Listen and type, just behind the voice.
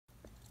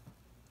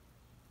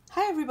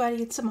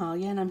everybody, it's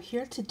Amalia and I'm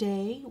here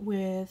today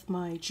with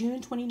my June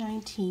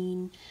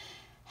 2019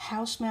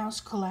 House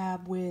Mouse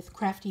collab with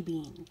Crafty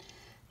Bean.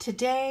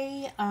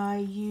 Today I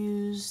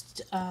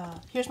used,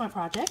 here's my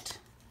project.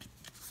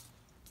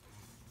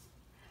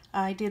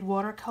 I did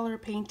watercolor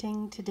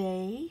painting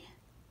today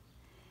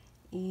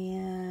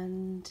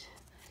and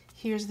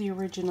here's the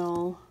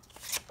original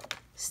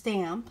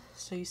stamp,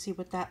 so you see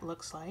what that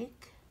looks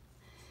like.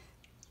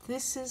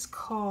 This is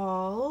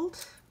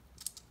called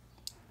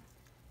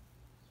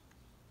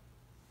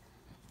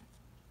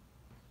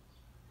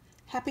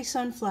Happy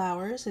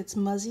Sunflowers. It's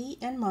Muzzy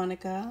and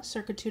Monica,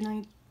 circa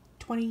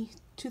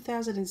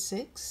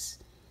 2006.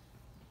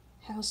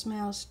 House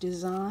Mouse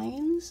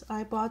Designs.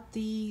 I bought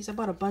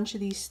a bunch of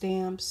these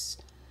stamps.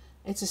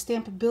 It's a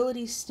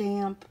Stampability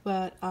stamp,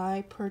 but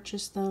I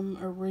purchased them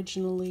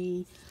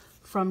originally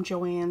from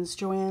Joann's.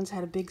 Joann's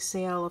had a big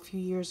sale a few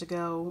years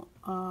ago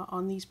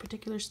on these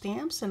particular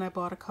stamps, and I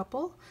bought a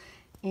couple.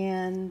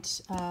 And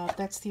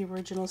that's the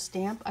original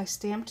stamp. I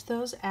stamped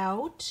those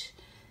out,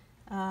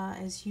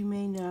 as you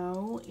may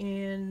know,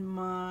 in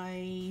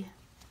my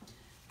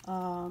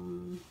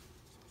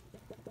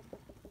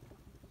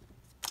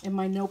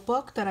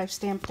notebook that I've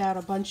stamped out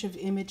a bunch of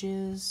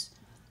images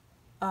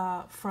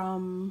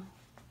from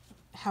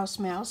House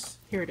Mouse.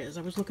 Here it is.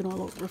 I was looking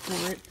all over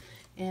for it,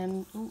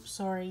 and oh,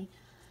 sorry.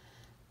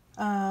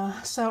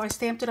 So I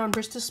stamped it on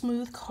Bristol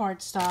Smooth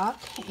cardstock,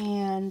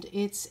 and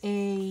it's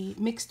a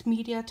mixed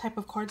media type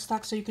of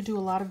cardstock, so you could do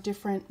a lot of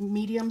different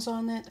mediums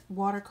on it: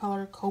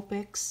 watercolor,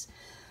 Copics,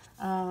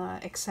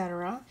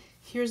 etc.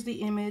 Here's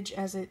the image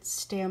as it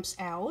stamps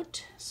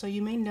out. So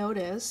you may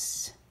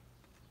notice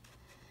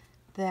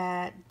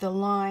that the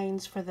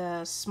lines for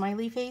the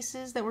smiley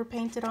faces that were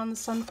painted on the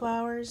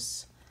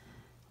sunflowers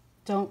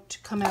don't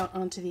come out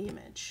onto the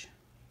image.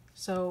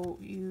 So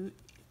you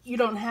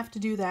don't have to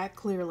do that,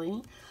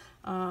 clearly,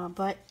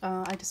 but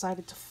I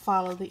decided to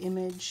follow the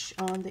image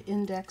on the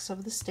index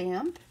of the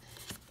stamp.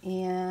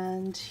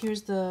 And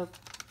here's the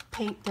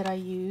paint that I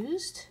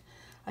used.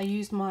 I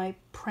used my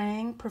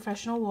Prang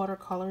Professional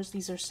Watercolors.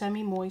 These are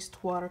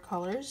semi-moist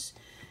watercolors.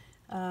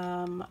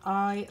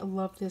 I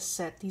love this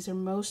set. These are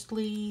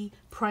mostly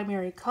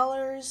primary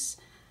colors,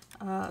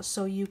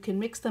 so you can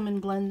mix them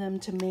and blend them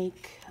to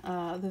make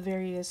the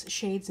various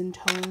shades and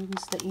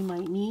tones that you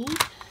might need.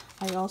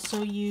 I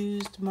also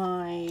used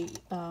my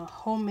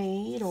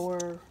homemade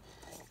or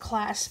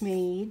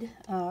class-made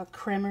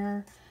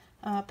Kremer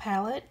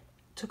palette.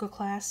 Took a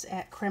class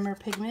at Kremer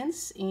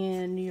Pigments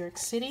in New York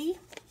City.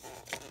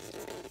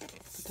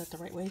 Put that the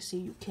right way so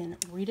you can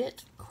read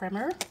it.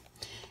 Kremer.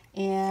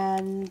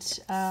 And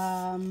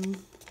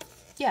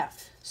yeah,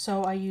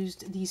 so I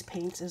used these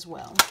paints as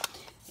well.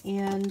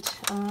 And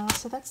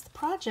so that's the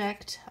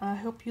project. I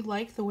hope you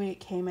like the way it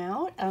came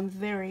out. I'm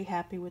very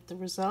happy with the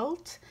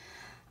result.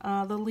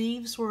 The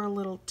leaves were a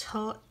little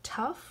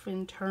tough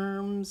in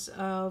terms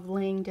of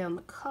laying down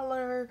the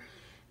color,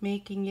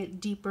 making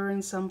it deeper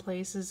in some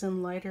places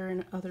and lighter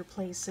in other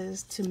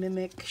places to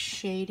mimic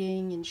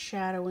shading and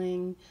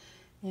shadowing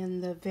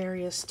and the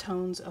various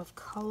tones of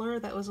color.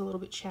 That was a little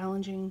bit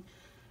challenging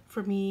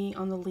for me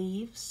on the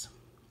leaves,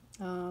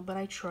 but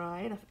I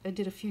tried. I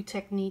did a few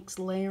techniques,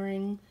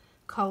 layering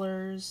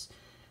colors,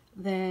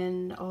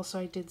 then also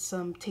I did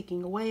some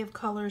taking away of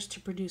colors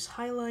to produce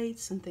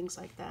highlights and things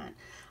like that.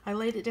 I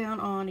laid it down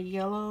on a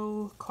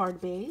yellow card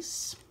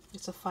base.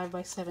 It's a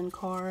 5x7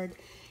 card,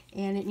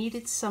 and it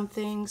needed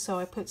something, so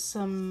I put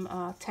some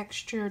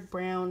textured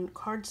brown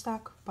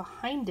cardstock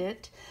behind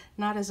it,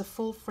 not as a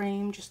full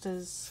frame, just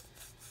as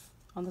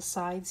on the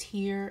sides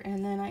here,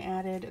 and then I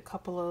added a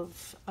couple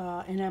of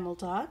enamel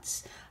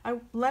dots. I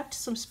left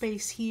some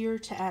space here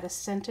to add a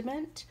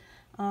sentiment,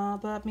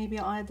 but maybe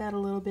I'll add that a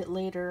little bit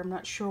later. I'm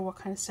not sure what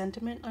kind of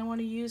sentiment I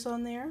want to use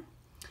on there.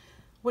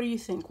 What do you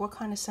think? What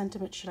kind of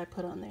sentiment should I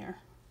put on there?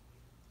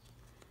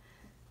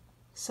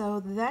 So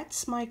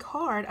that's my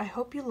card. I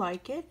hope you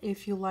like it.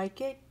 If you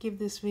like it, give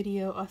this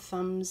video a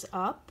thumbs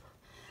up.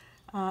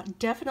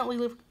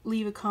 Definitely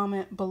leave a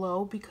comment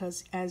below,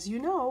 because as you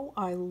know,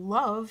 I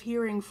love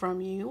hearing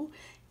from you.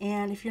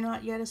 And if you're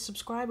not yet a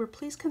subscriber,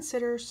 please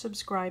consider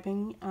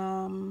subscribing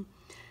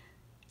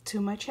to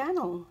my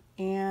channel.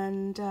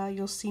 And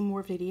you'll see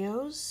more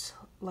videos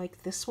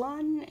like this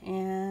one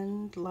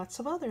and lots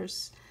of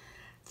others.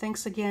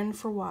 Thanks again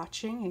for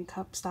watching and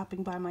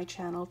stopping by my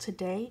channel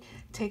today.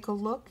 Take a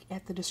look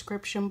at the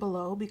description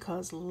below,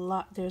 because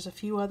there's a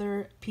few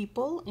other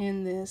people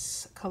in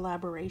this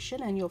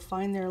collaboration, and you'll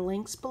find their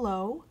links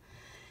below,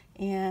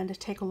 and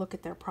take a look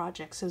at their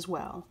projects as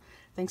well.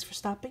 Thanks for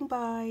stopping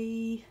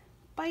by.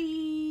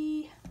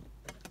 Bye.